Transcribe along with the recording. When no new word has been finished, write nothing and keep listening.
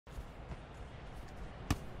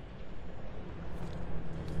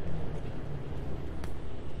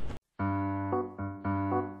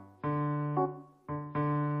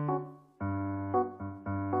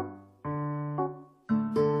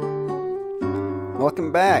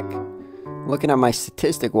Welcome back. Looking at my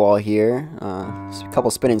statistic wall here, a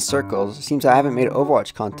couple spinning circles. It seems I haven't made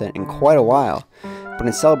Overwatch content in quite a while. But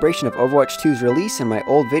in celebration of Overwatch 2's release and my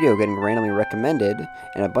old video getting randomly recommended,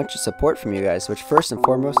 and a bunch of support from you guys, which first and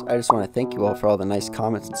foremost, I just want to thank you all for all the nice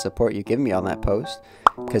comments and support you give me on that post.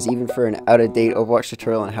 Because even for an out-of-date Overwatch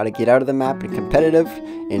tutorial on how to get out of the map and competitive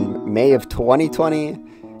in May of 2020,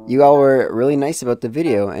 you all were really nice about the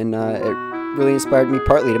video, and it really inspired me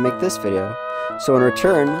partly to make this video. So in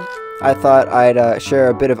return, I thought I'd share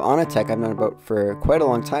a bit of Ana tech I've known about for quite a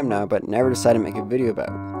long time now, but never decided to make a video about.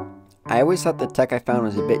 I always thought the tech I found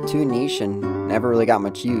was a bit too niche and never really got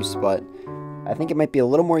much use, but I think it might be a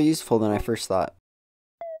little more useful than I first thought.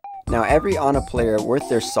 Now, every Ana player worth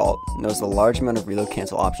their salt knows the large amount of reload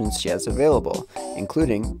cancel options she has available,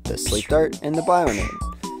 including the sleep dart and the bionade.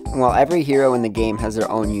 And while every hero in the game has their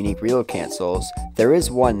own unique reload cancels, there is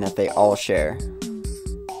one that they all share.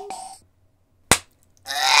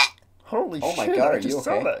 Holy shit, my God, I are just you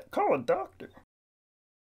saw okay? that. Call a doctor.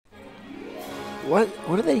 What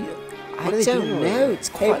are they? I don't know, it's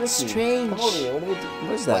quite strange.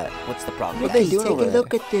 What is that? What's the problem? What are they doing Take over a there?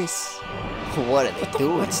 look at this. What are they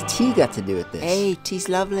doing? What's T got to do with this? Hey, T's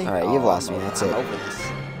lovely. Alright, you've lost me, that's it. Over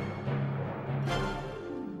this.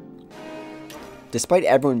 Despite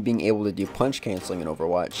everyone being able to do punch canceling in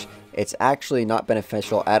Overwatch, it's actually not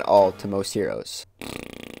beneficial at all to most heroes.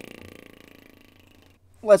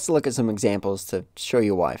 Let's look at some examples to show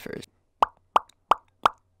you why first.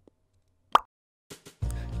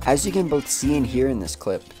 As you can both see and hear in this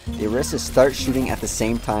clip, the Orisa start shooting at the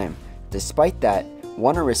same time. Despite that,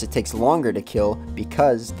 one Orisa takes longer to kill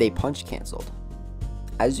because they punch cancelled.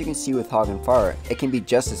 As you can see with Hog and Pharah, it can be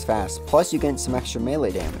just as fast, plus you get some extra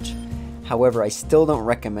melee damage. However, I still don't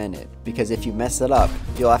recommend it, because if you mess it up,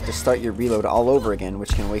 you'll have to start your reload all over again,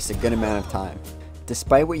 which can waste a good amount of time.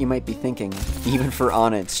 Despite what you might be thinking, even for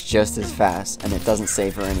Ana it's just as fast, and it doesn't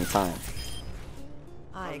save her any time.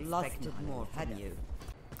 I expected more, hadn't you?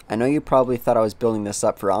 I know you probably thought I was building this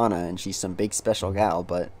up for Ana and she's some big special gal,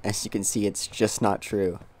 but as you can see, it's just not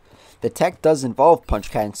true. The tech does involve punch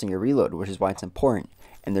canceling your reload, which is why it's important,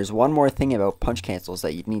 and there's one more thing about punch cancels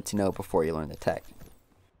that you need to know before you learn the tech.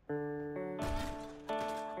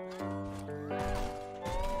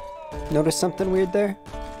 Notice something weird there?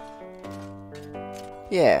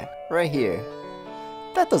 Yeah, right here.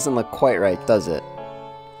 That doesn't look quite right, does it?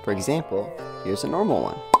 For example, here's a normal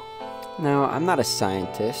one. Now, I'm not a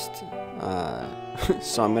scientist,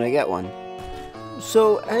 so I'm gonna get one.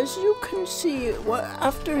 So, as you can see,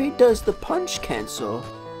 after he does the punch cancel,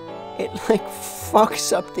 it like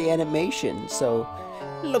fucks up the animation, so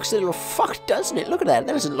it looks a little fucked, doesn't it? Look at that,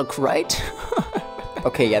 that doesn't look right.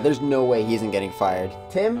 Okay, yeah, there's no way he isn't getting fired.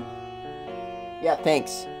 Tim? Yeah,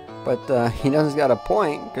 thanks. But he doesn't got a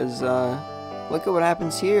point, because look at what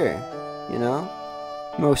happens here, you know?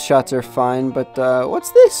 Most shots are fine, but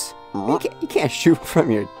what's this? You can't shoot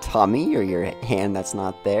from your tummy or your hand that's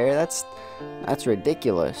not there. That's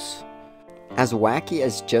ridiculous. As wacky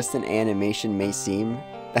as just an animation may seem,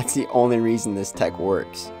 that's the only reason this tech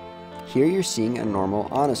works. Here you're seeing a normal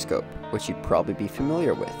onoscope, which you'd probably be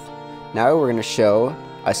familiar with. Now we're going to show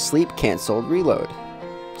a sleep cancelled reload.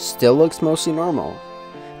 Still looks mostly normal,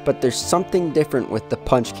 but there's something different with the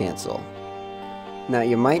punch cancel. Now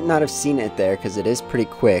you might not have seen it there because it is pretty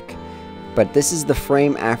quick, but this is the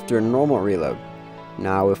frame after a normal reload.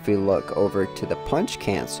 Now if we look over to the punch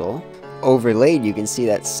cancel, overlaid you can see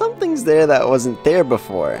that something's there that wasn't there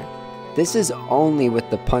before. This is only with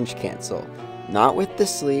the punch cancel, not with the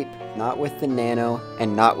sleep, not with the nano,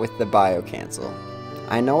 and not with the bio cancel.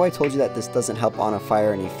 I know I told you that this doesn't help Ana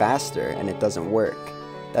fire any faster and it doesn't work.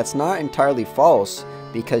 That's not entirely false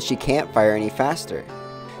because she can't fire any faster.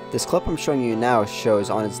 This clip I'm showing you now shows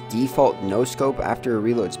Ana's default no scope after a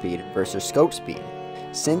reload speed versus scope speed.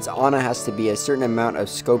 Since Ana has to be a certain amount of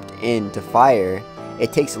scoped in to fire,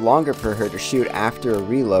 it takes longer for her to shoot after a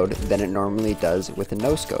reload than it normally does with a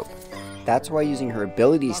no scope. That's why using her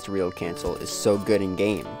abilities to reload cancel is so good in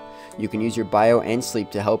game. You can use your bio and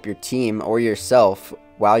sleep to help your team or yourself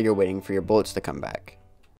while you're waiting for your bullets to come back.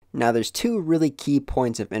 Now there's two really key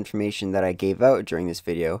points of information that I gave out during this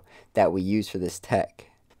video that we use for this tech.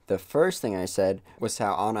 The first thing I said was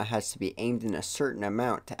how Ana has to be aimed in a certain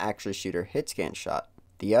amount to actually shoot her hitscan shot.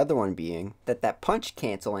 The other one being that punch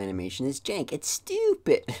cancel animation is jank. It's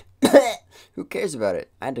stupid. Who cares about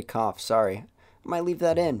it? I had to cough, sorry. I might leave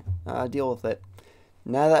that in. Deal with it.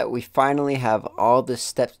 Now that we finally have all the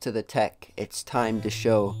steps to the tech, it's time to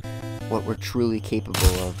show what we're truly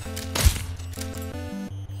capable of.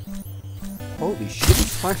 Holy shit,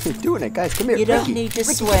 he's finally doing it. Guys, come here. You don't Ricky, need to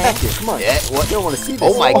Ricky, swear. get back here. Come on. Yeah, what? You don't want to see this.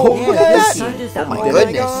 Oh my oh, god. look at Yeah, that. so does Oh my that.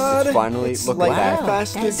 goodness. It's finally It's look like at that.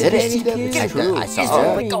 faster. That's Did it? really cute. It's true. I saw It's it.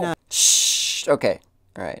 very Very nice. Shh. Okay.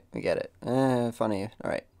 All right. We get it. Funny.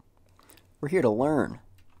 All right. We're here to learn.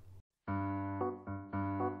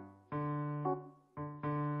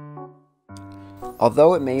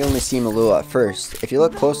 Although it may only seem a little at first, if you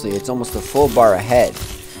look closely, it's almost a full bar ahead.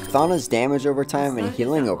 With Ana's damage over time and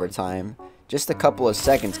healing over time, just a couple of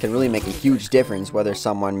seconds can really make a huge difference whether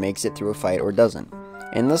someone makes it through a fight or doesn't.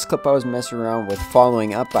 In this clip I was messing around with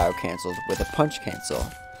following up bio cancels with a punch cancel.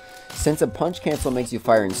 Since a punch cancel makes you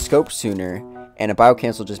fire in scope sooner, and a bio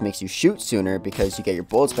cancel just makes you shoot sooner because you get your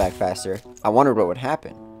bullets back faster, I wondered what would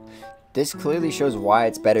happen. This clearly shows why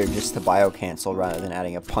it's better just to bio cancel rather than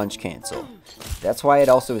adding a punch cancel. That's why it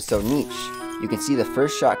also is so niche. You can see the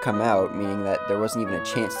first shot come out, meaning that there wasn't even a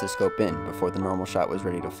chance to scope in before the normal shot was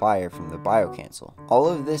ready to fire from the bio cancel. All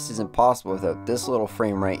of this is impossible without this little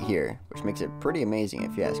frame right here, which makes it pretty amazing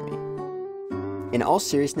if you ask me. In all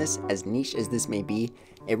seriousness, as niche as this may be,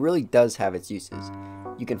 it really does have its uses.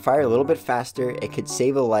 You can fire a little bit faster, it could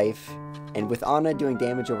save a life, and with Ana doing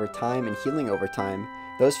damage over time and healing over time,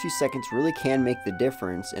 those few seconds really can make the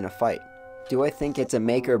difference in a fight. Do I think it's a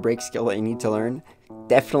make or break skill that you need to learn?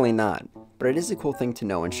 Definitely not, but it is a cool thing to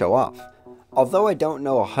know and show off. Although I don't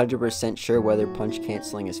know 100% sure whether punch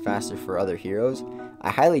cancelling is faster for other heroes,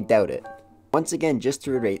 I highly doubt it. Once again, just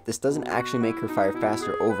to reiterate, this doesn't actually make her fire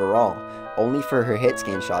faster overall, only for her hit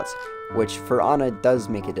scan shots, which for Ana does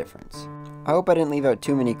make a difference. I hope I didn't leave out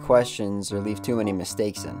too many questions or leave too many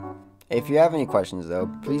mistakes in. If you have any questions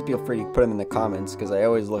though, please feel free to put them in the comments because I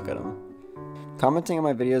always look at them. Commenting on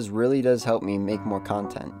my videos really does help me make more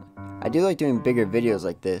content. I do like doing bigger videos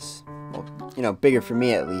like this, well, you know, bigger for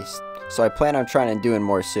me at least, so I plan on trying and doing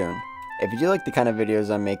more soon. If you do like the kind of videos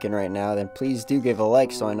I'm making right now, then please do give a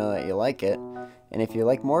like so I know that you like it. And if you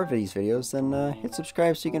like more of these videos, then hit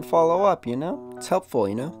subscribe so you can follow up, you know? It's helpful,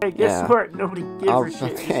 you know? Hey, guess what? Nobody gives a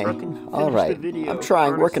shit. Okay, Just fucking finish alright. the video, I'm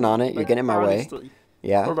trying, working honestly. on it. You're getting in my way. Honestly.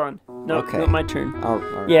 Yeah? Hold on. No, Okay. no, my turn.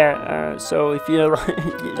 Alright. Yeah, so if you Don't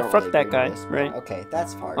fuck really that agree guy, with this, but right? Okay,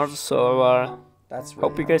 that's harsh. Also, That's really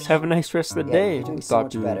hope you guys harsh. have a nice rest of the Yeah, day. you're doing so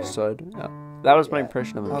much better. Yeah. That was my Yeah.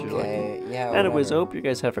 impression of him. Okay, yeah, Anyways, I whatever. hope you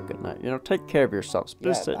guys have a good night. You know, take care of yourselves. Be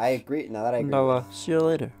Yeah, safe. I agree. Now that I And agree, I'll see you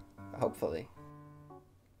later. hopefully.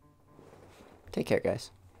 Take care,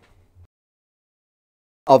 guys.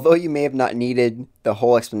 Although you may have not needed the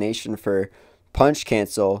whole explanation for punch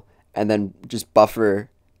cancel and then just buffer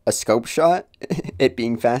a scope shot, it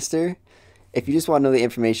being faster, if you just want to know the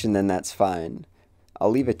information, then that's fine. I'll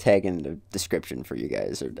leave a tag in the description for you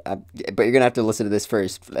guys, but you're gonna have to listen to this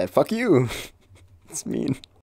first. Fuck you. It's mean.